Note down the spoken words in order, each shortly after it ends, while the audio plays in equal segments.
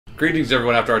greetings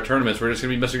everyone after our tournaments. We're just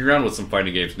going to be messing around with some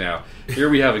fighting games now. Here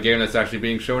we have a game that's actually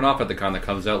being shown off at the con that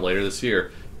comes out later this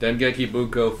year. Dengeki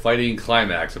Bunko Fighting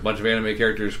Climax. A bunch of anime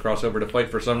characters cross over to fight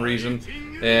for some reason,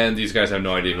 and these guys have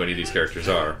no idea who any of these characters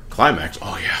are. Climax?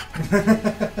 Oh,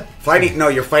 yeah. Fighting? No,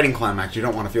 you're fighting Climax. You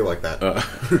don't want to feel like that.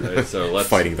 Right, so let's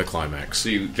fighting the Climax.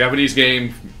 see. Japanese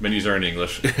game, menus are in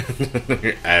English.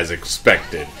 As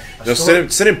expected. Just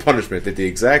sit in punishment. Did the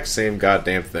exact same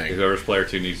goddamn thing. Whoever's player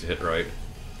 2 needs to hit right.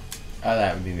 Oh,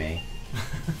 that would be me.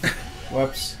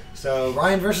 Whoops. So,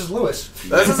 Ryan versus Lewis.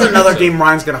 This is another game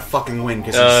Ryan's gonna fucking win.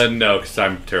 No, because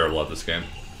I'm terrible at this game.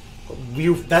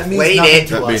 That means played nothing it.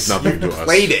 to That us. means nothing to us.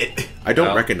 Played it. I don't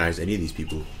No. recognize any of these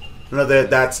people. No,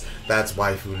 that's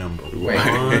waifu number Wait.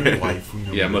 one. Waifu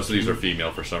number Yeah, most of these two. are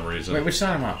female for some reason. Wait, which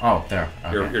side am I? Oh, there.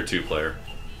 Okay. You're 2-player.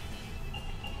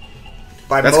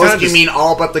 By That's most, kinda you just- mean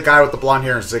all but the guy with the blonde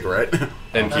hair and cigarette.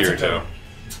 And that's Kirito.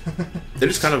 okay. It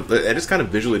is kind of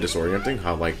visually disorienting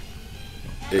how, like,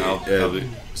 I'll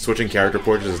switching character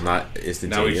portraits is not Now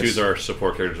instantaneous. we choose our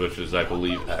support characters, which is, I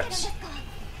believe, X.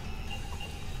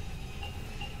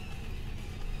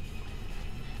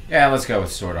 Yeah, let's go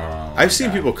with Sword Art Online. I've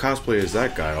seen people cosplay as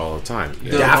that guy all the time.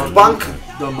 Daft Punk.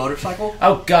 The motorcycle?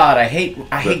 Oh God, I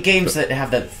hate games that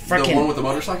have the The freaking one with the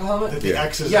motorcycle helmet? The Yeah.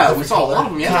 X is a Yeah, we different saw a lot color.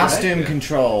 of them yesterday. costume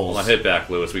controls. Well, hit back,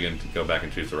 Lewis. We can go back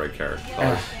and choose the right character.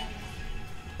 Ugh.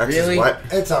 X Really? is what?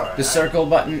 It's alright. The circle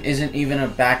button isn't even a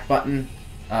back button.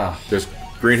 Ugh. There's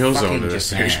Green Hill Zone Fucking in this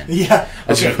Japan. station. Yeah.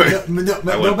 Okay. No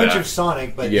I went mention back. of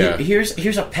Sonic, but Yeah.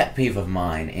 Here's a pet peeve of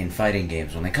mine in fighting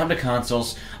games. When they come to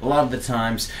consoles, a lot of the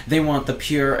times they want the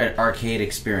pure arcade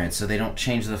experience, so they don't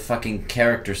change the fucking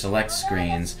character select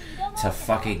screens to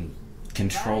fucking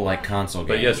control like console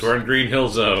games. But yes, we're in Green Hill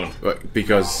Zone.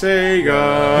 Because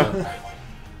Sega.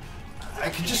 I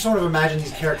can just sort of imagine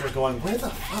these characters going, where the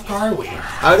fuck are we?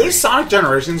 Are these Sonic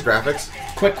Generations graphics?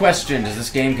 Quick question: does this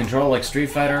game control like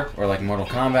Street Fighter or like Mortal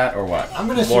Kombat or what? I'm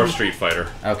gonna More assume Street Fighter.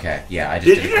 Okay, yeah, I just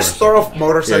Did did you a just quarter throw a circle. Yeah,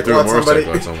 motorcycle threw a at somebody?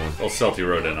 motorcycle at someone. Well, Celty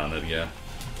rode in on it, yeah.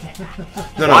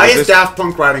 No, Why but is Daft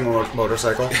Punk riding a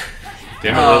motorcycle?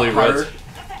 Damn it, Lily Harder. Reds.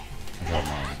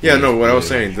 Yeah, no, what I was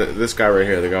saying, this guy right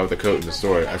here, the guy with the coat in the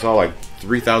story, I saw like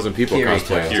 3,000 people Kirito.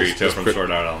 cosplay. as Kirito this from quick- Sword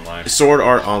Art Online. Sword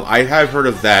Art on. I have heard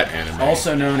of that anime.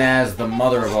 Also known as the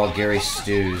mother of all Gary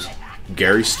Stews.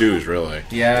 Gary Stews, really.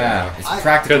 Yeah, it's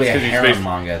practically a 'Cause he's harem based-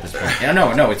 manga at this point.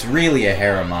 No, it's really a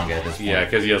harem manga at this point. Yeah,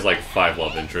 because he has like 5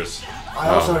 love interests. I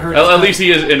also heard At least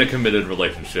he is in a committed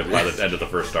relationship by the end of the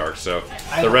first arc, so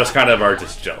the rest kind of are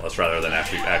just jealous rather than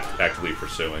actually actively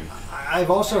pursuing. I've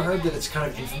also heard that it's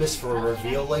kind of infamous for a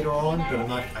reveal later on,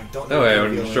 but I don't know. Oh, what yeah, the and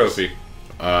reveal the is. trophy.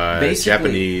 Basically-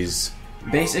 Japanese.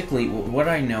 Basically, what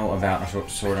I know about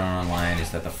Sword Art Online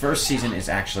is that the first season is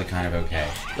actually kind of okay.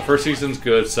 The first season's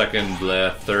good, second,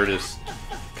 bleh, third is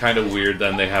kind of weird,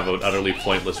 then they have an utterly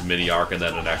pointless mini-arc, and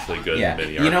then an actually good Yeah,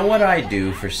 mini-arc. you know what I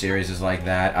do for series like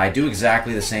that? I do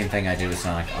exactly the same thing I did with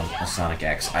Sonic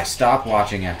X. I stop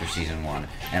watching after season 1,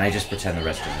 and I just pretend the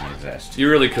rest doesn't exist.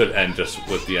 You really could end just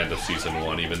with the end of season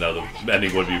 1, even though the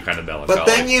ending would be kind of melancholy. But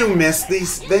then you missed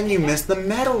these. Then you missed the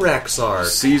Metarex arc.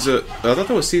 Season. I thought that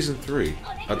was season 3.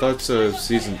 I thought it's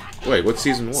season. Wait, what's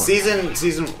season 1?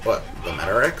 Season what? The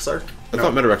Metarex arc? I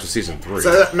thought Metarex was season 3.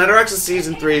 So Metarex is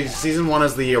season 3. Season 1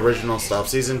 is the original stuff.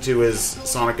 Season 2 is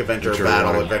Sonic Adventure Adventure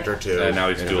Battle 1. Adventure 2. And now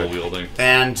he's dual wielding.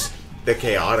 And the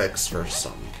Chaotix for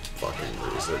some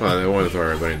fucking reason. Well, they wanted to throw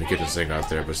everybody in the kitchen sink out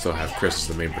there, but still have Chris as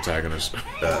the main protagonist.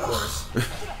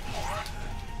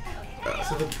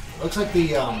 So looks like the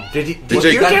Did you you-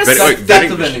 just That's- That's vending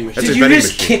the vending machine. machine. That's Did a you vending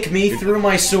just machine. kick me through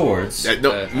my swords?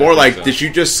 No, I more think like, so. did you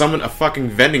just summon a fucking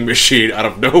vending machine out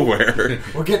of nowhere?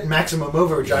 we're getting maximum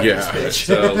overdrive Yeah. in this bitch.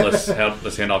 So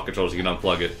let's hand off controls. You can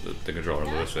unplug it, the controller,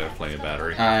 Lewis. We have plenty of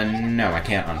battery. No, I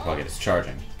can't unplug it. It's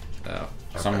charging. Oh.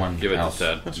 Someone Give it to else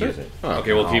Ted. use it. Oh,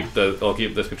 Okay, we'll I'll-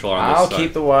 keep this controller on I'll this side.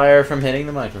 keep the wire from hitting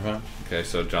the microphone. Okay,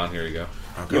 so John, here you go.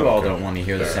 You all don't want to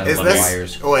hear the sound Is of the this?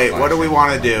 wires. Wait, what do we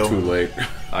want to Too do? late.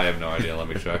 I have no idea. Let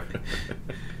me check.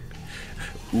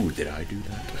 Ooh, did I do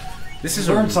that? This is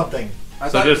Learn something. I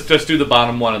So thought- just do the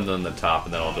bottom one and then the top,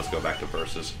 and then I'll just go back to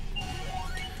verses.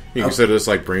 You consider this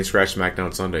like BrainScratch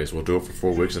SmackDown Sundays. We'll do it for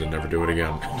 4 weeks and then never do it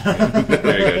again.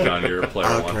 There you go, John. You're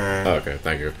player one. Okay. Oh, okay,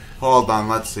 thank you. Hold on,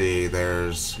 let's see.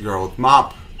 There's girl with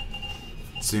mop,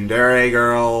 tsundere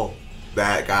girl,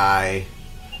 that guy.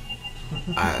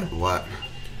 What?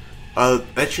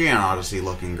 Etrian Odyssey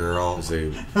looking girl. Is a,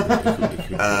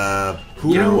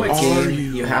 Who You know what are game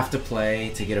you? you have to play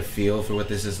to get a feel for what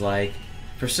this is like?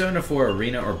 Persona 4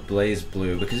 Arena or Blaze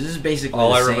Blue, because this is basically All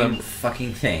the I same remember-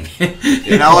 fucking thing.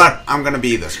 You know what? I'm gonna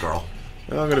be this girl.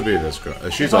 I'm gonna be this girl.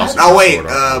 She's Oh, also. Oh wait, Sword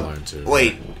Art Online, too.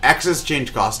 wait. X's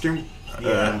change costume.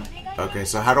 Yeah. Okay,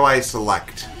 so how do I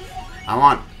select? I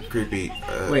want creepy.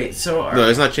 Wait, so No,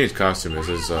 it's not changed costume. It's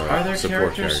his are there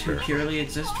support characters character. who purely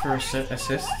exist for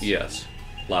assists? Yes,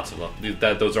 lots of them.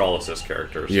 Those are all assist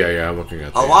characters. Yeah, I'm looking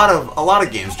at A lot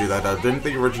of games do that. Didn't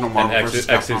the original And Marvel X vs. is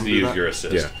Capcom to do use that? your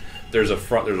assist. Yeah. There's a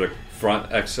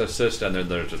front X assist, and then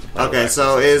there's just a battle Okay, X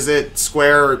so assist. is it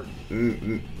square,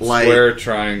 light, Square,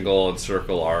 triangle, and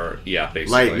circle are basically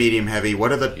light, medium, heavy? What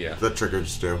do Yeah. the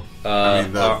triggers do? I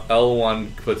mean,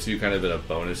 L1 puts you kind of in a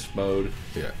bonus mode.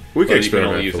 Yeah, we but could you can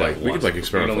only experiment use for that like we once. could like You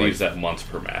experiment. can For, only like, use that once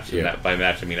per match. And Yeah. that, by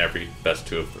match, I mean every best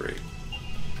 2 of 3.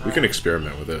 we can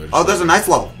experiment with it. Oh, there's a Knights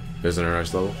level. There's an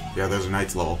ice level. Yeah, there's a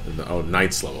Knights level. Oh,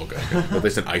 Knights level. Okay. But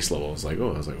they said ice level. I was like,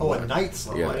 Oh, what? a Knights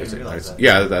level. Yeah, I they didn't said realize Knights. that.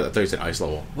 Yeah, I thought you said ice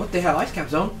level. What the hell, Ice Cap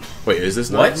Zone? Wait, is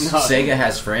this What? Knights? Sega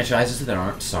has franchises that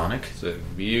aren't Sonic? So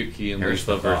Miyuki and Here's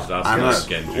Lisa the versus thought. I'm Asuka not, and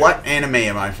Genji. what anime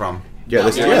am I from? Yeah,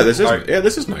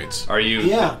 this is Knights. Are you?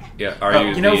 Yeah. Yeah. Are Oh,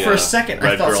 you? you know, the, for a second, I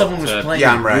Red thought Girl someone was to- playing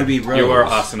Yeah, I'm red. Ruby Rose. You are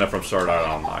Asuna from Sword Art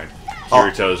Online. Oh.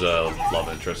 Kirito's a love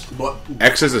interest. What?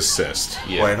 X is assist.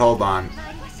 Yeah. Wait, hold on.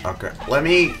 Okay, let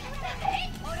me.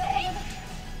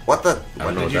 What the? I What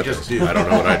don't know did what you that just does. do? I don't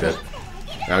know what I did.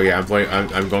 Oh yeah, I'm playing.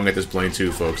 I'm going at this plane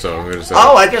too, folks. So I'm gonna say.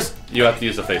 Oh, I just. You have to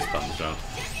use the face buttons, John.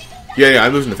 Yeah.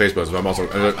 I'm losing the face buttons, but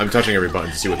I'm touching every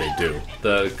button to see what they do.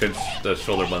 The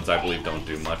shoulder buttons, I believe, don't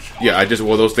do much. Yeah,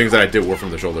 those things that I did were from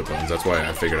the shoulder buttons. That's why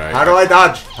I figured How do I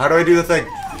dodge? How do I do the thing?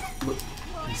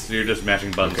 So you're just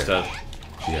matching buttons Okay. to.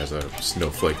 She has a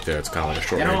snowflake there. It's kind of like a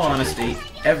short In range. all honesty,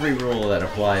 every rule that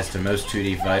applies to most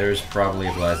 2D fighters probably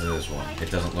applies to this one. It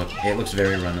doesn't look. It looks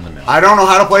very run of the mill. I don't know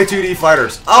how to play 2D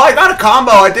fighters. Oh, I got a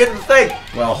combo. I didn't think.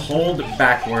 Well, hold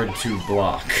backward to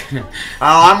block. Oh,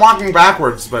 I'm walking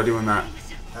backwards by doing that.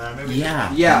 Maybe.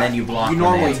 Yeah. Yeah. And then you block. You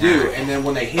when they normally do, attack. and then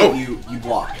when they hit Oh. you, you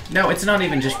block. No, it's not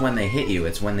even just when they hit you.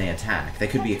 It's when they attack. They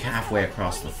could be halfway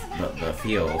across the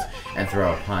field and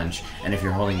throw a punch. And if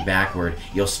you're holding backward,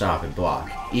 you'll stop and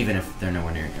block, even if they're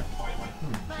nowhere near you.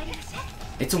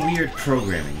 It's a weird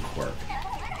programming quirk.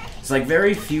 It's like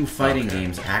very few fighting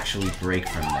games actually break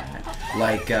from that.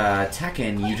 Like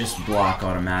Tekken, you just block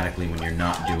automatically when you're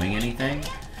not doing anything.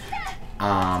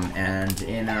 And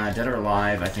in Dead or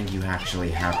Alive, I think you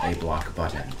actually have a block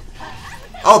button.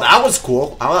 Oh, that was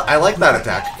cool. I like that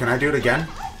attack. Can I do it again?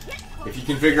 If you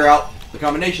can figure out the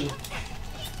combination.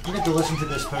 I'm going to listen to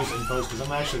this post because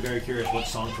I'm actually very curious what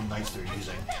song from Knights they're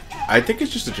using. I think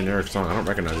it's just a generic song. I don't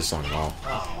recognize this song at all.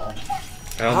 Oh.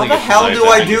 I don't How think the it's hell nice. do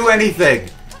I do anything?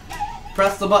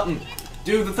 Press the button.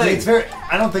 Do the I thing. mean, it's very.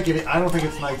 I don't think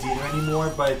it's Knights either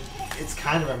anymore, but it's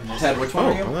kind of reminiscent. Ted, which one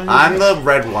are you? I'm the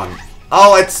red one.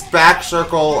 Oh, it's back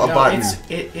circle a No, button.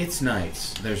 it's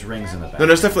nice. There's rings in the back. No,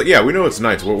 there's definitely. Yeah, we know it's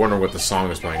Knights. We're wondering what the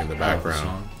song is playing in the background.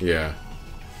 song? Yeah.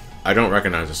 I don't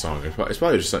recognize the song. It's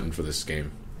probably just something for this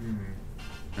game.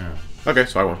 Yeah. Okay,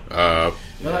 so I won. Well,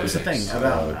 that was the thing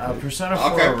about Persona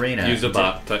 4 Okay. Arena. Use the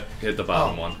bot to hit the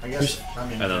bottom one, I guess. I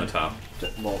mean, and then the top.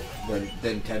 Well,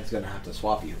 then Ted's gonna have to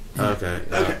swap you. Okay.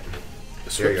 Okay.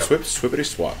 There you go. Swippity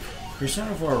swap.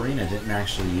 Persona 4 Arena didn't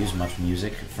actually use much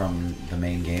music from the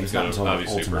main games, It's not got until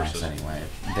obviously Ultimax versus. anyway.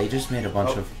 They just made a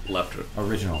bunch of Left.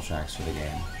 original tracks for the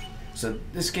game. So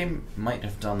this game might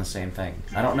have done the same thing.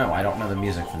 I don't know. I don't know the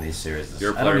music from these series.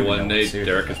 You're I don't player even know 1, what Nate. series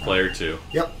Derek they're is from. player 2.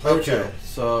 Yep. Player two.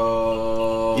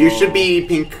 So You should be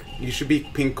pink. You should be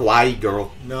pink kawaii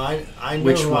girl. No, I know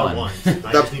Which who one? I want.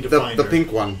 I just need to find The her.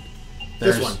 pink one.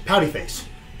 This There's- one, pouty face.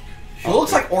 She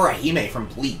looks like Orihime from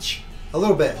Bleach. A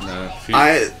little bit. No,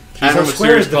 I she's from a Square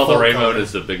series is called The default Rain color. Mode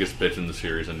is the biggest bitch in the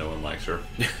series, and no one likes her.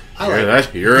 I Hear like.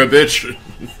 that? You're a bitch.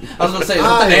 I was gonna say, is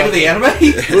that the name of the anime?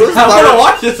 Who's I'm Butter- gonna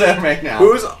watch this anime now.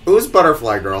 Who's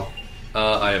butterfly girl?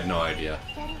 I have no idea.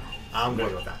 I'm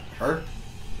good with that. her?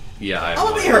 Yeah, I have I no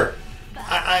wanna be idea. her.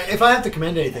 If I have to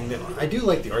commend anything, then I do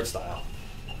like the art style.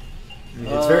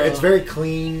 It's very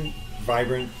clean,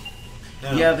 vibrant.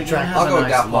 Yeah, the game attractive. has I'll a go with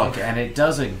nice Daft look, Punk. and it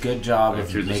does a good job of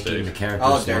Choose a making stage. the characters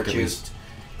I'll look dare at choose. least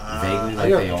vaguely I like got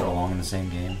they all control. belong in the same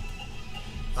game.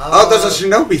 Oh, there's a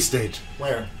shinobi stage.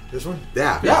 Where? This one?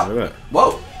 Yeah. Yeah. Look at that.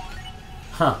 Whoa.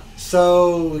 Huh.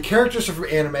 So the characters are from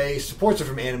anime, supports are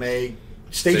from anime,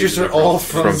 stages Stages are are all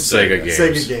from from Sega games.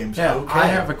 Sega games. Yeah, Okay. I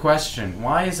have a question.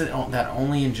 Why is it that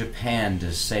only in Japan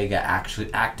does Sega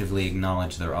actually actively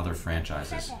acknowledge their other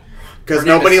franchises? Because Her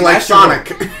name nobody is likes Smash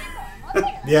Sonic.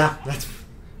 Yeah, that's.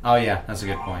 Oh yeah, that's a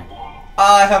good point.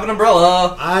 I have an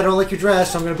umbrella. I don't like your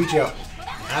dress, so I'm gonna beat you up.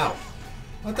 Ow!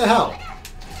 What the hell?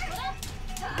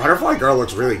 Butterfly girl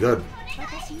looks really good.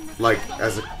 Like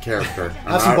as a character.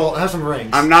 Have some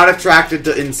rings. I'm not attracted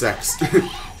to insects.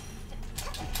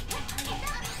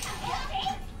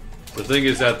 The thing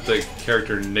is that the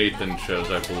character Nathan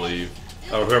shows, I believe,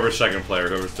 or whoever's second player,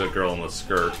 whoever's the girl in the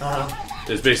skirt,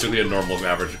 is basically a normal,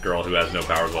 average girl who has no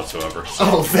powers whatsoever. So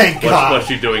Oh, thank God. what's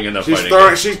she doing in the She's fighting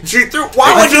throwing. game? She threw.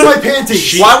 Why would threw you? my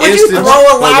panties. Why would you throw a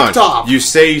Hold on. laptop? You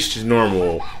say she's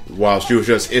normal while she was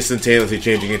just instantaneously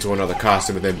changing into another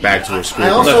costume and then back to her school. I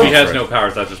also- Unless she has no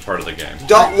powers, that's just part of the game.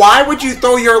 Why would you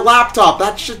throw your laptop?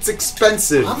 That shit's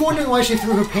expensive. I'm wondering why she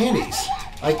threw her panties.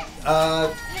 Like,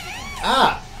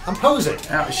 I'm posing.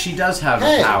 Now, she does have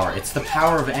Hey. a power. It's the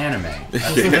power of anime.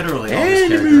 That's literally all this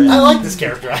character is. I like this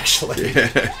character, actually.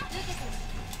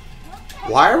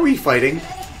 Why are we fighting?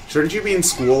 Shouldn't you be in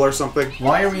school or something?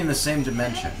 Why are we in the same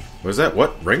dimension? Was that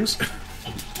what? Rings?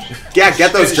 Yeah,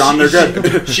 get those, John. They're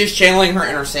good. She's channeling her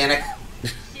inner Sonic.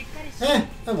 I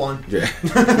won. Yeah.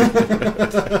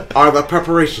 Are the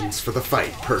preparations for the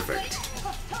fight perfect?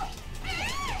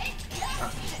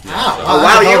 Ow. wow,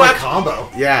 that's a hell you of a have- combo.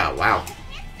 Yeah. Wow.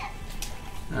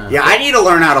 Yeah, I need to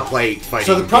learn how to play fighting.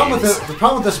 So the problem games. with the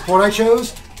problem with the support I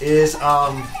chose is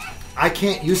I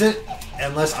can't use it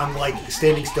unless I'm like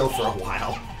standing still for a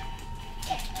while.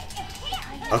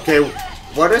 Okay,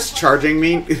 what does charging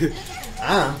mean?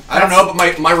 Ah, I don't know,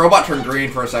 but my robot turned green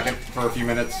for a second, for a few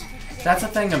minutes. That's the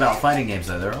thing about fighting games,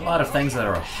 though. There are a lot of things that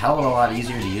are a hell of a lot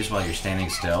easier to use while you're standing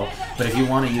still, but if you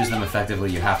want to use them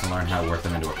effectively, you have to learn how to work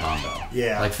them into a combo.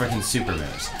 Yeah. Like freaking super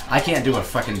moves. I can't do a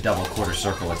fucking double quarter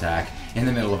circle attack in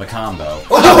the middle of a combo.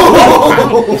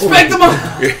 Spank them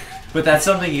up! But that's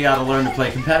something you gotta learn to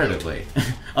play competitively.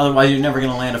 Otherwise, you're never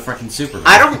gonna land a freaking super move.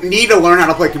 I don't need to learn how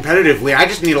to play competitively. I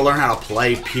just need to learn how to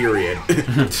play. Period.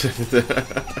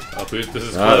 Oh, this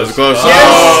is That was close. close. Yes!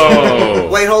 Oh!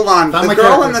 Wait, hold on. Found The my girl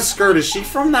character. in the skirt, is she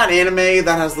from that anime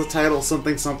that has the title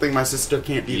something something? My sister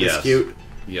can't be this Yes. cute.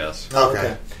 Yes.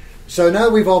 Okay. So now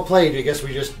that we've all played, I guess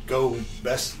we just go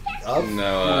best of.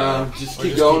 No, Just Or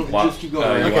keep just going. keep- Just keep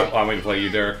going. you Okay. want me to play you,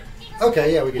 Derek?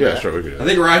 Okay, yeah, we can do Yeah, that. sure, we could do I that.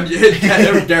 think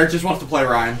Ryan, Derek just wants to play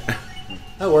Ryan.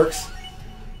 That works.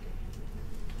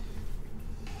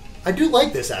 I do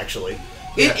like this actually.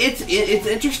 It's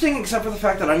interesting, except for the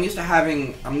fact that I'm used to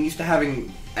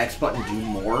having X button do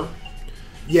more.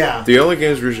 Yeah. The only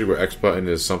games usually where X button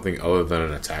is something other than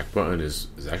an attack button is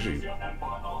actually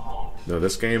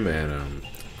this game and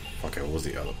okay, what was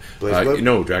the other?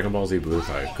 BlazBlue? Dragon Ball Z Blue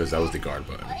Type because that was the guard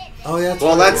button. Oh yeah. That's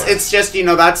Well, right. it's just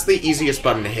that's the easiest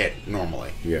button to hit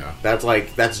normally. Yeah.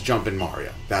 That's jump in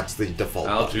Mario. That's the default.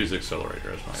 I'll button. choose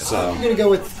Accelerator as my So- I'm gonna go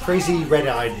with crazy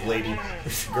red-eyed lady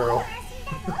girl.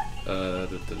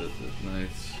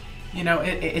 Nice. You know,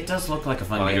 it does look like a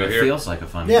fun Wanna game. go It here? feels like a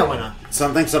fun Yeah, game. why not?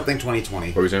 something 2020.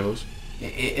 What were you saying, Lewis?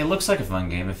 It looks like a fun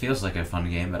game. It feels like a fun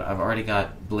game, but I've already got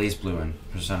BlazBlue and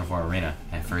Persona 4 Arena,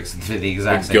 and for the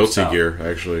exact same Guilty stuff. Gear,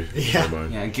 actually. Yeah. Never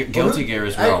mind. Yeah, Guilty Gear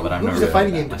as well, but I've never Who's the really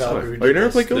fighting played game that developer? myself. who Oh, you did never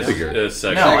this? played Guilty Gear?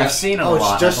 Sega. No, I've seen it a Oh, it's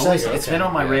lot. just I've always- Sega, It's okay. been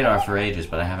on my radar for ages,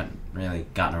 but I haven't really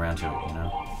gotten around to it, you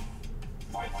know?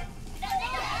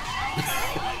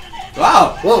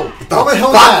 Wow. Whoa! What the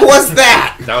hell Fuck was was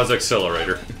that? That was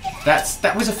Accelerator.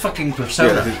 That was a fucking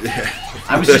Persona.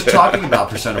 I was just talking about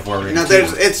Persona 4 Arena. No, too.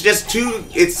 there's just two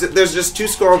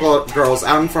girls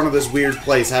out in front of this weird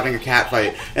place having a cat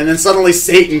fight, and then suddenly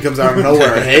Satan comes out of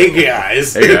nowhere. Hey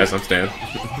guys. Hey guys, I'm Stan.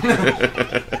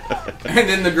 And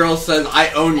then the girl says, "I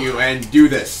own you," and do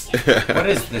this. What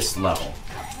is this level?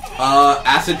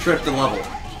 Acid trip the level.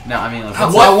 No, I mean, like, that?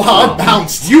 what's Wow! it Wow! from? I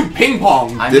bounced. You ping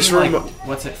pong. I This mean, remo- like,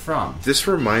 what's it from? This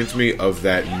reminds me of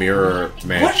that Mirror What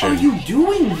Mansion. are you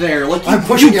doing there? Like I'm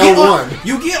pushing get L1.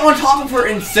 You get on top of her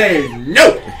and say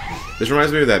no. This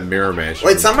reminds me of that Mirror Mansion.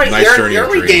 Wait, somebody, Nice you're Journey of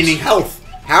Dreams. regaining health.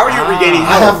 How are you regaining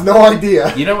I health? have no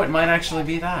idea. You know, it might actually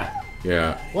be that.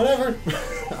 Yeah. Whatever.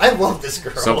 I love this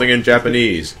girl. Something in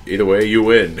Japanese. Either way, you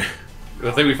win. I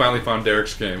think we finally found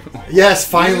Derek's game. Yes,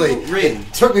 finally. Rin.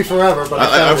 It took me forever, but I I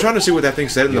found was it. trying to see what that thing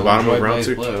said in the bottom of round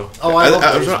 2. Blue. Oh, I love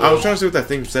I was BlazBlue. trying to see what that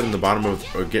thing said in the bottom of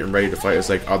getting ready to fight. It's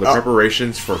like, are the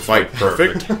preparations for fight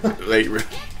perfect?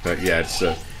 Like, yeah, it's.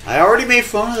 I already made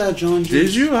fun of that, John.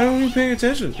 Did you? I wasn't even paying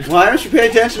attention. Why don't you pay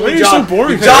attention Why to are you John? so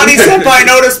boring? Johnny Senpai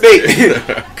noticed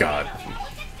me. God.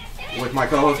 With my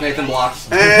co-host Nathan Blocks.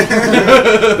 Look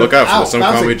out for Ow, the some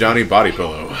call bouncing. me Johnny Body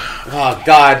Pillow. Oh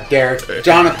God, Derek.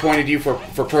 John appointed you for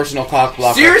personal cock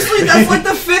blocker. Seriously, that's like the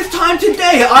 5th time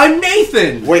today. I'm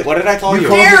Nathan. Wait, what did I call you?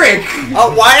 Derek.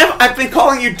 Why have I been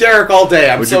calling you Derek all day?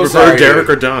 I'm Would so you prefer sorry. Derek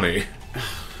or Donnie?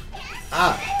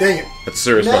 Dang it. That's a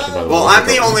serious No. question, by the way. Well, I'm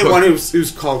the only one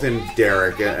who's called him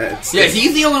Derek. Yeah,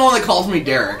 he's the only one that calls me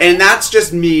Derek. And that's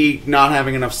just me not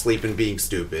having enough sleep and being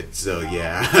stupid. So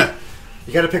yeah.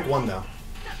 You gotta pick one, though.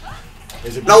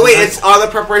 Is it? No, wait, it's all the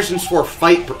preparations for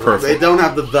fight. Perfect. They don't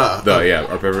have the. Yeah,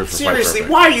 our preparation for fight Seriously,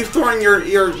 perfect. why are you throwing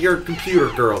your computer,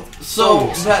 girl? So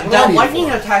that What are you lightning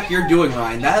for? attack you're doing,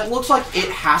 Ryan, that looks like it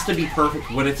has to be perfect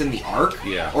when it's in the arc.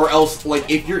 Yeah. Or else, like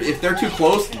if they're too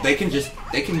close, they can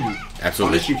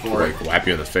Absolutely, punish you for it. like whap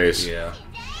you in the face. Yeah.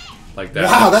 Like that.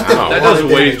 Wow, that did a that lot does of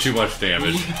way damage. too much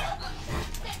damage.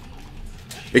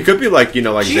 It could be like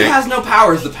like She has no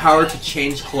powers, the power to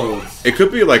change clothes. it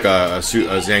could be like a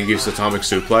Zangief's atomic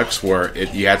suplex where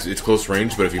it's close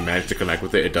range, but if you manage to connect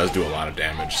with it, it does do a lot of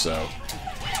damage. So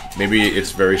maybe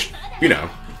it's very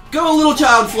Go, little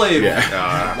child slave!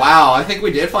 yeah. Wow, I think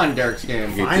we did find Derek's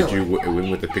game. Did you win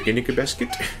with the picnic basket?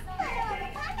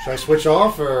 Should I switch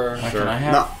off or? What can I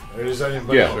have? No. Or does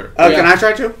anybody? Yeah. Sure. Can I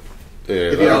try to? Yeah,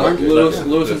 you don't mind.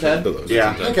 Lewis and Ted?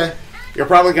 Yeah. Okay. You're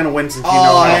probably gonna win since you know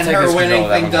Oh, how. and take her this winning control,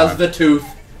 that thing one does more. the tooth.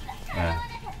 Yeah.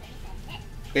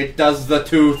 It does the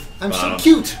tooth. I'm so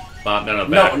cute. Bob, no, No,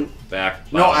 back.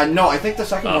 Back. No, Bob. I think the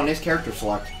second one is character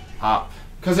select.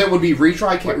 Because it would be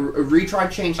retry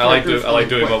change characters. I like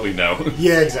doing and what we know.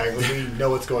 Yeah, exactly. We know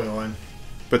what's going on.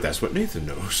 But that's what Nathan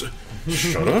knows.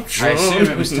 Shut up, I Sean. assume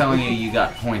it was telling you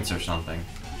got points or something.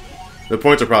 The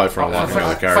points are probably for For unlocking other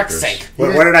fuck's characters. sake.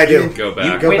 What did I do? Go You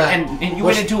back. Go went, back. and you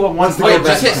What's- went into a one what's the Wait, go just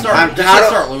back hit button? start. I'm- Just how hit do-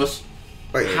 start, Lewis.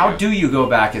 Wait. How do you go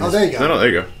back in Oh, this? there you go. No, there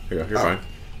you go. There you go. You're fine.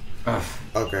 Ugh.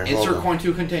 Okay. Hold Insert on. coin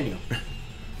to continue.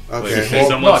 Like, Okay. say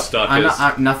hold- someone's Look,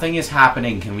 stuck. nothing is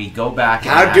happening. Can we go back? And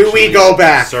How do we actually- go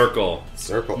back? Circle.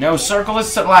 Circle. No, circle is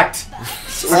select.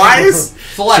 Why is?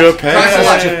 Select. Japan. Try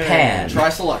select. Japan. Try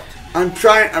select. I'm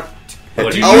trying.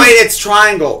 What do you- Oh wait, it's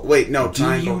triangle. Wait, no, Do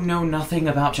triangle. you know nothing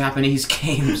about Japanese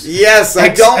games? Yes, I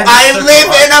X don't. and I circle. live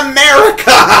in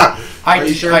America. Are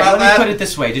you sure about let that? me put it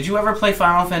this way: did you ever play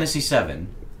Final Fantasy VII?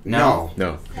 No.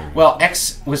 No. Well,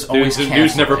 X was always Dude's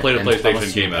canceled. never played a and PlayStation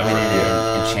unless game you ever. went in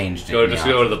and changed it. Just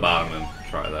yeah. go to the bottom and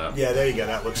try that. Yeah, there you go.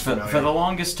 That looks For familiar. the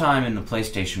longest time in the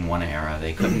PlayStation 1 era,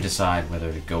 they couldn't decide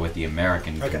whether to go with the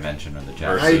American Okay. convention or the Now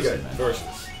Japanese you good. convention.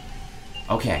 Versus.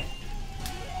 Okay.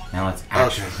 Now let's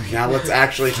actually... Okay. Now let's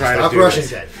actually try Stop to do rushing,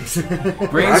 this. Ted.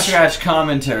 BrainScratch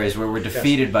Commentaries, where we're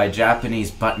defeated by Japanese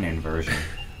button inversion.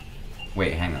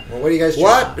 Wait, hang on. Well, what do you guys choose?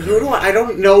 What? Who do I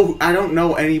don't know. I don't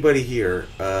know anybody here.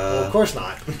 Well, of course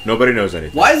not. Nobody knows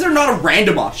anything. Why is there not a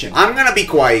random option? I'm gonna be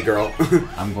Kawaii girl.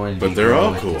 I'm going to But be they're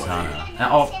all with cool. Katana.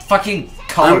 Oh, fucking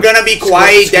color. I'm gonna be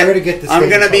Kawaii. Square to get the I'm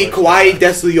gonna be standard colors.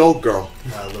 Kawaii Desu old girl.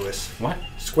 Lewis. What?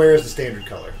 Square is the standard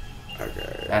color.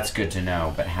 Okay. That's good to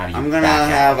know, but how do you I'm gonna back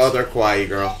have out? other Kawaii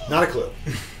girl. Not a clue.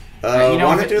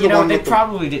 Wanna do the one they with the?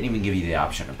 probably didn't even give you the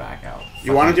option to back out.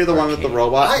 You want to do the one with the Arcade.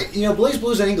 robot? Blaze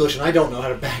Blues in English, and I don't know how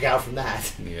to back out from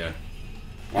that. Yeah.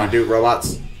 Want to do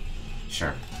robots?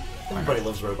 Sure. Everybody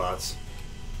loves robots.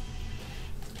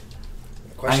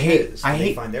 The question hate- is, I do they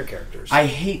hate- find their characters? I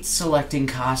hate selecting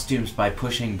costumes by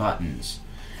pushing buttons,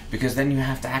 because then you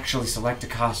have to actually select a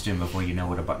costume before you know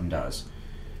what a button does.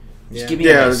 Just Yeah. give me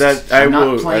Yeah, a list. that- I I'm not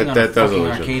will- playing on that a does fucking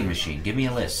illusion. arcade machine. Give me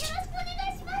a list.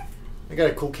 I got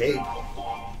a cool cape.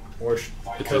 Or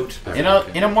coat. In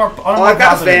a more Oh, I've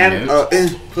got a fan.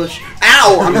 Push.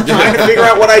 Ow! I'm trying to figure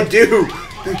out what I do.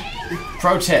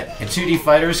 Pro tip: in 2D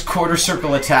fighters, quarter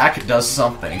circle attack does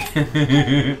something.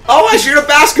 Oh, I shoot a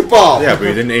basketball. Yeah, but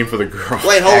you didn't aim for the girl.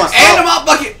 Wait, hold on. And a mop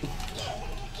bucket!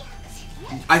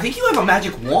 I think you have a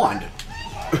magic wand.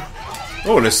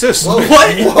 Oh, an assist. Whoa,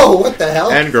 What? Whoa, what the hell?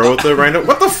 And girl with the rhino.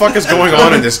 What the fuck is going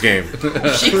on in this game?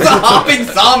 She's a hopping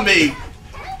zombie!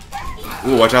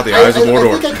 Ooh, watch out, the eyes of I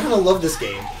Mordor. think I kind of love this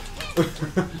game.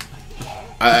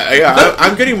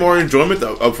 I'm getting more enjoyment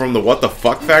from the what the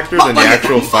fuck factor than the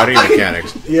actual fighting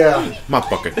mechanics. Yeah, Mop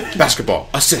bucket, basketball,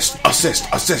 assist,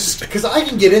 because I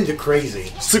can get into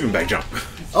crazy. sleeping bag jump,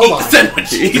 Oh my.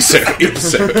 Sandwich! eat the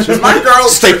sandwich, My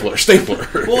girl's stapler.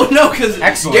 Well, no, because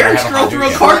Excellent. Derek's I girl have a threw a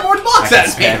Hadouken. cardboard box I can at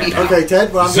spam me. it now. Okay,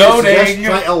 Ted, well, I'm going to suggest Zoning.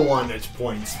 try L1 as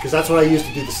points, because that's what I used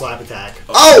to do the slap attack.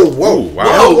 Oh, whoa. Wow.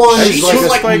 Oh, L1 she is like just a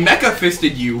like spike. mecha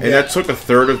fisted you. And that took a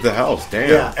third of the health. Damn.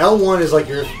 Yeah, L1 is like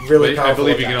your really Wait, powerful I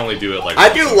believe you attack. can only do it like.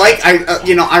 I do like,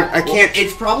 I can't,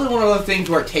 It's probably one of those things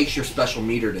where it takes your special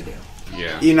meter to do.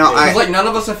 Yeah. Because like none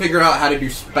of us have figured out how to do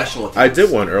special attacks. I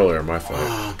did one earlier in my fight.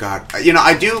 Oh god,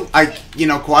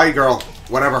 Kawaii girl,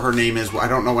 whatever her name is, I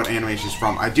don't know what anime she's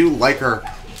from. I do like her.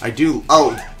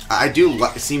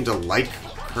 Seem to like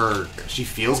her. She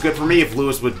feels good for me. If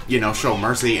Lewis would, show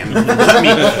mercy and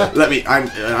let me.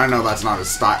 I know that's not his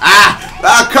style.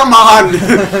 Come on.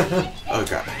 Oh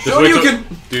god. Just wait till,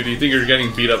 dude, do you think you're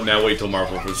getting beat up now? Wait till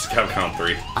Marvel vs. Capcom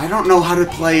 3. I don't know how to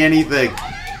play anything.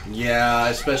 Yeah,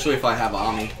 especially if I have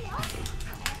Ami.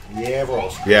 Yeah,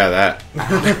 rolls. Yeah, that.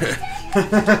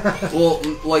 Well,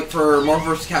 like for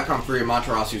Marvel vs. Capcom 3,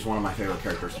 Amaterasu is one of my favorite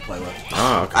characters to play with.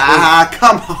 Ah, okay.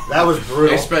 Come on. That was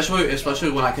brutal.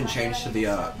 Especially when I can change to the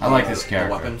I like this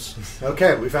character. weapons.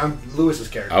 Okay, we found Lewis's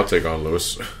character. I'll take on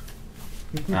Lewis.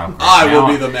 Oh, I will now-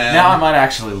 be the man. Now I might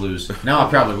actually lose. Now I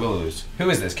probably will lose. Who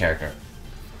is this character?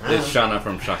 It's Shauna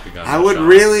from Shakugan. I no would Shauna.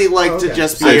 really like to Okay.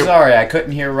 just be. I'm sorry, I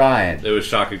couldn't hear Ryan. It was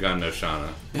Shakugan no Shauna.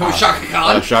 It was Shaka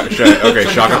Khan. Okay,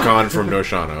 Shaka Khan from No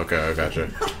Shana. Okay, I gotcha.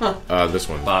 This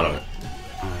one. Bottom.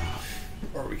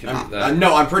 Or we can do that.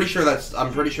 No, I'm pretty sure that's.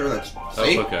 Oh,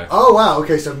 See? okay. Oh wow.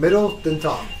 Okay, so middle then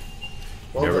top.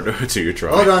 Well Never done. do it till you try.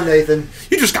 Well done, Nathan.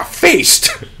 You just got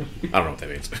faced! I don't know what that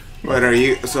means. What are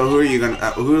you? So who are you gonna?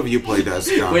 Who have you played as,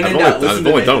 John? When I've in only- doubt, I've listen to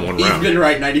only me. done one He's round. been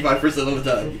right 95% of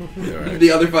the time. Yeah, right.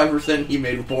 The other 5% he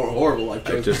made horrible life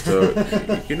I choices.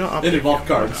 just, you know, I'll It pick involved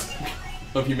you. cards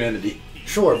of humanity.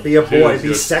 Sure, be a boy, Dude, be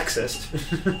good.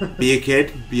 sexist. Be a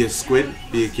kid. Be a squid.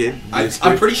 Be a kid. Be a I'm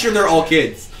squid. pretty sure they're all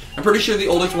kids. I'm pretty sure the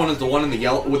oldest one is the one in the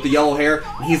yellow with the yellow hair,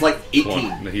 and he's like 18.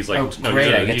 One. He's like, Oh, no, great,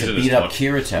 he's in, I get he's to in his beat up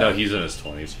 20s. Kirito. No, he's in his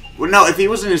 20s. Well, no, if he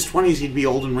was in his 20s, he'd be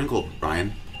old and wrinkled,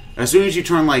 Brian. As soon as you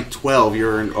turn like 12,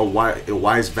 you're a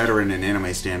wise veteran in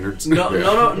anime standards. No,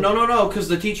 because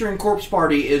the teacher in Corpse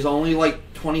Party is only like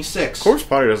 26. Corpse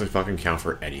Party doesn't fucking count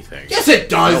for anything. Yes, it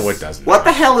does. No, it doesn't. What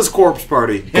the hell is Corpse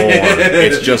Party? Gorn.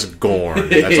 It's just Gorn.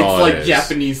 That's It's all like it is.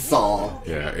 Japanese Saw.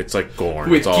 Yeah, it's like Gorn.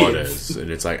 With That's all it kids. is. And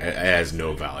it's like, it has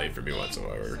no value for me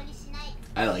whatsoever.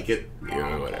 I like it.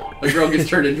 Yeah, whatever. A girl gets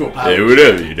turned into a Yeah, pilot.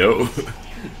 whatever, you know?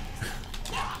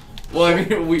 Well, I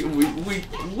mean,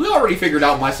 we already figured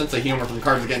out my sense of humor from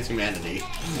Cards Against Humanity.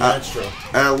 That's true.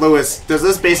 Lewis, does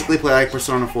this basically play like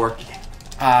Persona 4?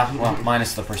 Well,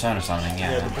 minus the persona summoning,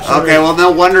 yeah. Okay, well, no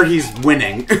wonder he's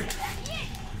winning.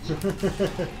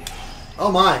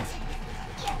 Oh my.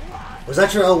 Was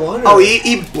that your L1? Oh,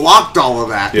 he blocked all of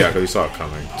that. Yeah, because he saw it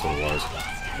coming, so it was.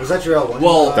 Was that your L1?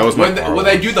 Well, That was my when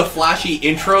they do the flashy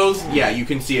intros, yeah, you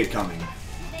can see it coming.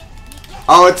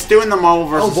 Oh, it's doing the Marvel Oh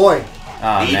versus. boy.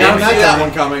 You Man. don't see that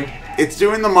one coming. It's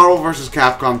doing the Marvel versus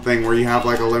Capcom thing where you have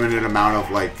like a limited amount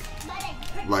of like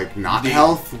not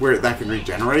health where that can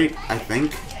regenerate. I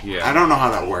think. Yeah. I don't know how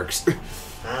that works.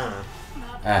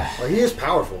 Well, he is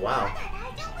powerful. Wow.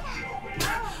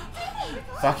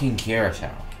 Fucking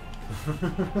Kirito.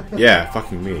 Yeah,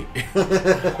 fucking me.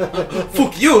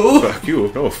 Fuck you! Fuck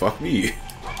you. No, fuck me.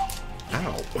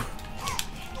 Ow.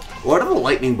 What do the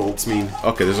lightning bolts mean?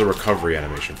 Okay, there's a recovery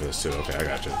animation for this too. Okay, I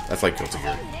gotcha. That's like Guilty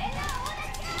Gear.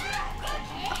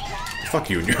 Fuck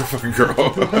you and your fucking girl.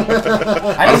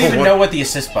 I don't even know what the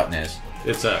assist button is.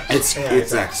 It's X.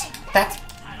 It's X. That's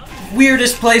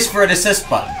weirdest place for an assist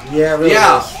button. Yeah, it really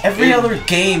Yeah. is. Every other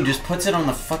game just puts it on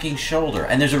the fucking shoulder,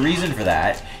 and there's a reason for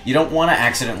that. You don't want to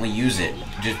accidentally use it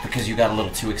just because you got a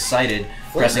little too excited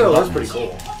pressing Flamethrower is buttons. pretty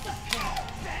cool.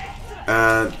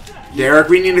 Derek,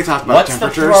 we need to talk about What's the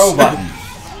temperatures. throw button?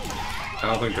 I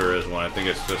don't think there is one. I think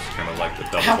it's just kind of like the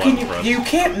double How button can press. you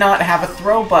can't not have a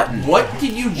throw button? What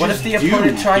did you just What if the do?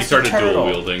 opponent He tries to started dual turtle?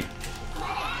 wielding.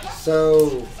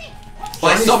 So,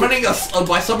 By Johnny's-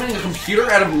 summoning a computer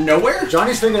out of nowhere?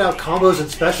 Johnny's figured out combos and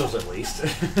specials at least.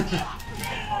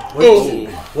 Oh.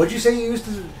 What'd you say you used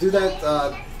to do that,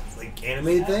 like,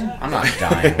 animated thing? I'm not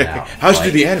dying without. How'd you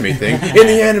do the anime thing in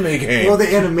the anime game? Well, the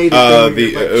animated thing.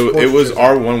 The like, it was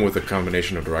sports R1 with a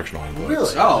combination of directional inputs.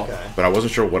 Really? Oh. Okay. But I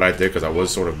wasn't sure what I did because I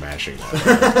was sort of mashing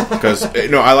that. Because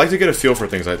I like to get a feel for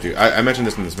things I do. I mentioned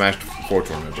this in the Smash 4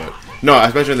 tournament, but no,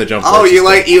 I mentioned the jump. Oh, force you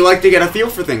system. like to get a feel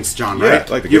for things, John, Yeah, right?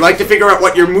 I like to you get like to something. figure out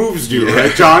what your moves do, Yeah.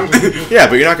 right, John? Yeah,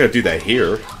 but you're not gonna do that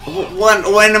here.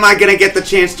 when am I gonna get the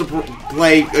chance to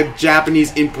play a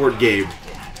Japanese import game?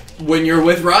 When you're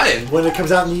with Ryan. When it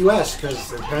comes out in the U.S.,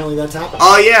 because apparently that's happening.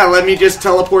 Oh yeah, let me just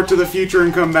teleport to the future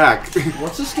and come back.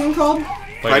 What's this game called?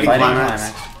 Fighting Fighting Climax.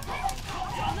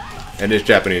 Climax. And it's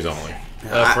Japanese only.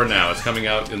 For now, it's coming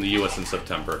out in the U.S. in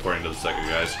September, according to the SEGA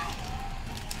guys.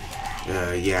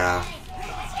 Yeah.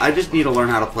 I just need to learn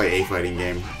how to play a fighting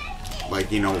game. Like,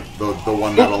 the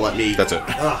one that'll let me... That's it.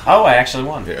 Oh, I actually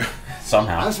won. Yeah. I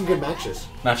Somehow. have some good matches.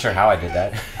 Not sure how I did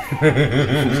that.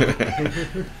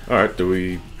 All right, do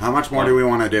we? How much more do we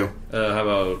want to do? How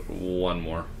about one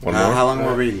more? One more. How long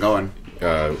have we been going?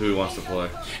 Who wants to play?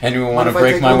 Anyone What want if to I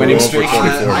break take my over? winning We'll streak? put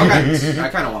 24 minutes. I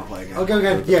kind of want to play again.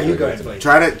 Okay. Yeah, you go ahead and play.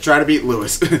 Try to beat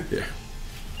Lewis. Yeah.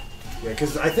 Yeah,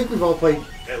 because I think we've all played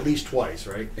at least twice,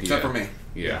 right? Except Yeah. for me.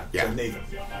 Yeah. Yeah. So Nathan.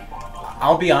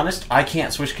 I'll be honest, I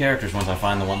can't switch characters once I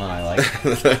find the one that I like.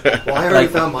 Well, I already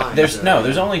found mine. There's so-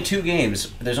 there's only two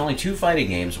games. There's only two fighting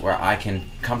games where I can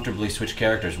comfortably switch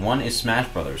characters. One is Smash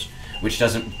Brothers, which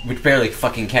barely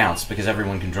fucking counts because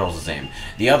everyone controls the same.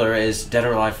 The other is Dead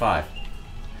or Alive 5.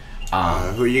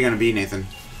 Who are you gonna be, Nathan?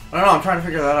 I don't know. I'm trying to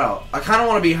figure that out. I kind of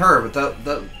want to be her,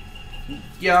 but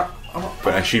yeah.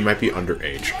 But she might be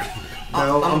underage.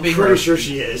 No, I'm being pretty her. sure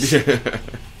she is.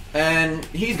 And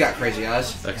he's got crazy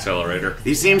eyes. Accelerator.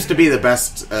 He seems to be the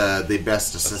best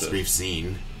assist we've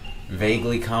seen.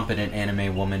 Vaguely competent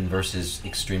anime woman versus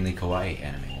extremely kawaii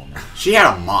anime woman. She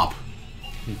had a mop.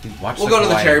 Watch We'll go to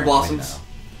the kawaii cherry one blossoms.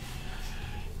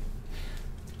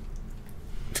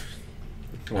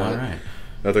 window. All right.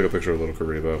 I took a picture of Little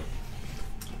Karibo.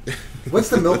 What's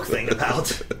the milk thing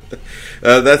about?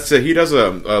 That's he does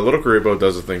Little Karibo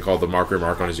does a thing called the Mark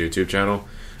Remark on his YouTube channel.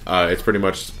 It's pretty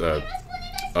much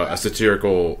a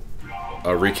satirical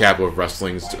recap of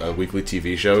wrestling's weekly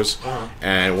TV shows,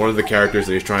 and one of the characters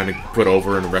that he's trying to put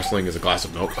over in wrestling is a glass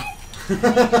of milk.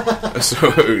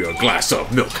 So, glass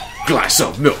of milk, glass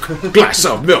of milk, glass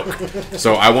of milk.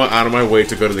 So I went out of my way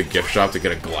to go to the gift shop to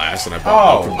get a glass, and I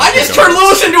bought milk. I just turned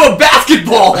Lewis into a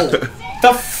basketball!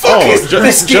 The fuck is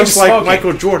this game just like smoking?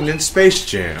 Michael Jordan in Space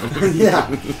Jam. Yeah.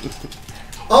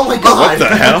 Oh my god. What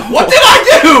the hell? What did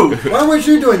I do? Why weren't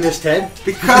you doing this, Ted?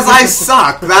 Because I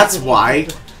suck, that's why.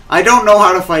 I don't know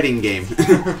how to fighting game.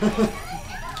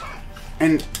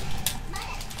 And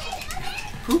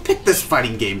who picked this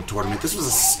fighting game tournament? This was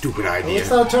a stupid Well, idea. it's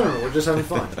not a tournament. We're just having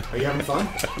fun. Are you having fun?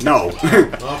 No.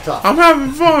 Off top. I'm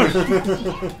having fun.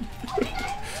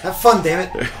 Have fun, damn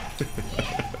it.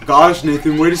 Gosh,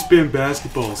 Nathan, way to spam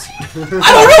basketballs. I don't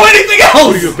know anything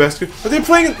What are you, else! a basket? But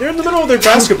they're in the middle of their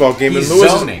basketball game, and He's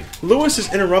zoning. Lewis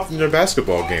is interrupting their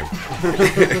basketball game.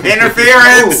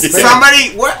 Interference!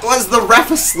 Somebody, what was the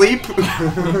ref asleep?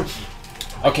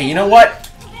 Okay, you know what?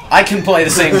 I can play the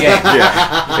same game.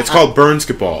 Yeah, it's called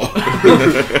Burnsketball.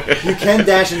 You can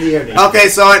dash in the air, Nathan. Okay,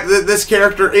 so this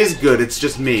character is good. It's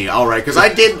just me, all right. Because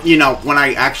I did, when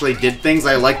I actually did things,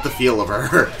 I liked the feel of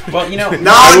her. Well, you know, No,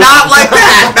 not like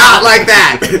that. Not like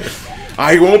that.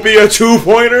 I won't be a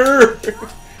 2-pointer.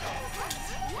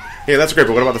 Yeah, that's great.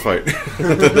 But what about the fight?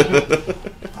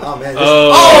 Oh, man.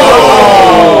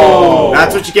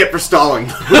 That's what you get for stalling.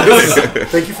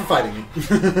 Thank you for fighting me.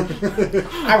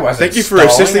 I wasn't. Thank you for stalling,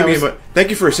 assisting I me. was- Thank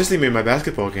you for assisting me in my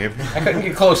basketball game. I couldn't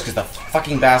get close because the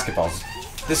fucking basketballs.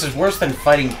 This is worse than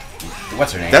fighting.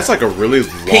 What's her name? That's like a really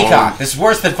long. Peacock. This is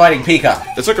worse than fighting Peacock.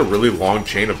 That's like a really long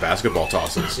chain of basketball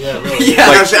tosses. Yeah, really.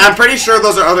 Yeah. Actually, I'm pretty sure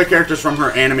those are other characters from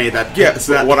her anime that. Yeah,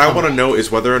 that what I want to know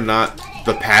is whether or not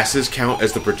the passes count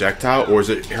as the projectile, or is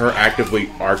it her actively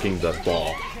arcing the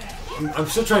ball? I'm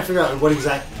still trying to figure out what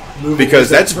exact move.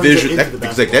 Because it is that's that turns it visual. into the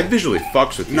Because like that visually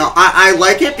fucks with you. No, I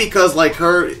like it because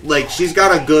she's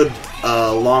got a good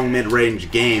long mid-range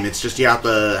game. It's just you have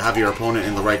to have your opponent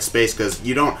in the right space because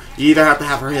you either have to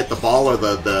have her hit the ball or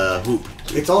the hoop.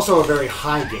 It's also a very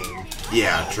high game.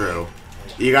 Yeah, true.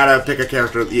 You gotta pick a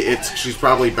character. She's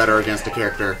probably better against a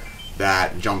character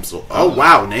that jumps. Oh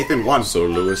wow, Nathan won. So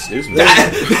Lewis is.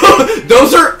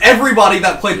 Those are everybody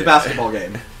that played the basketball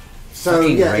game. So,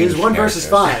 Fucking yeah, it was ranged 1 versus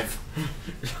characters. 5.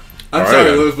 I'm Alright, sorry,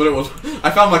 then. Lewis, but it was.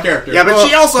 I found my character. Yeah, but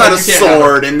she also had a you can't have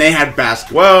sword, and they had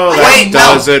basketball. Well, that Wait, no,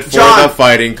 does it for John. the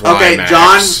fighting climax. Okay,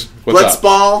 John, What's up?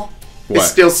 Blitzball What?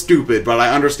 is still stupid, but I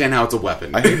understand how it's a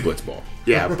weapon. I hate blitzball.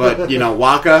 Yeah, but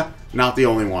Waka, not the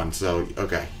only one. So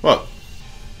okay. What?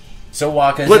 So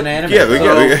Waka is Blit- an anime. Yeah,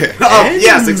 Oh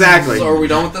yes, exactly. So are we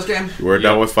done with this game? we're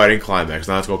done with fighting climax.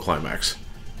 Now let's go climax.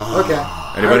 Okay.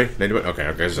 Anybody?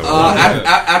 So I'll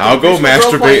I'll go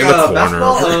masturbate in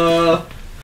the corner.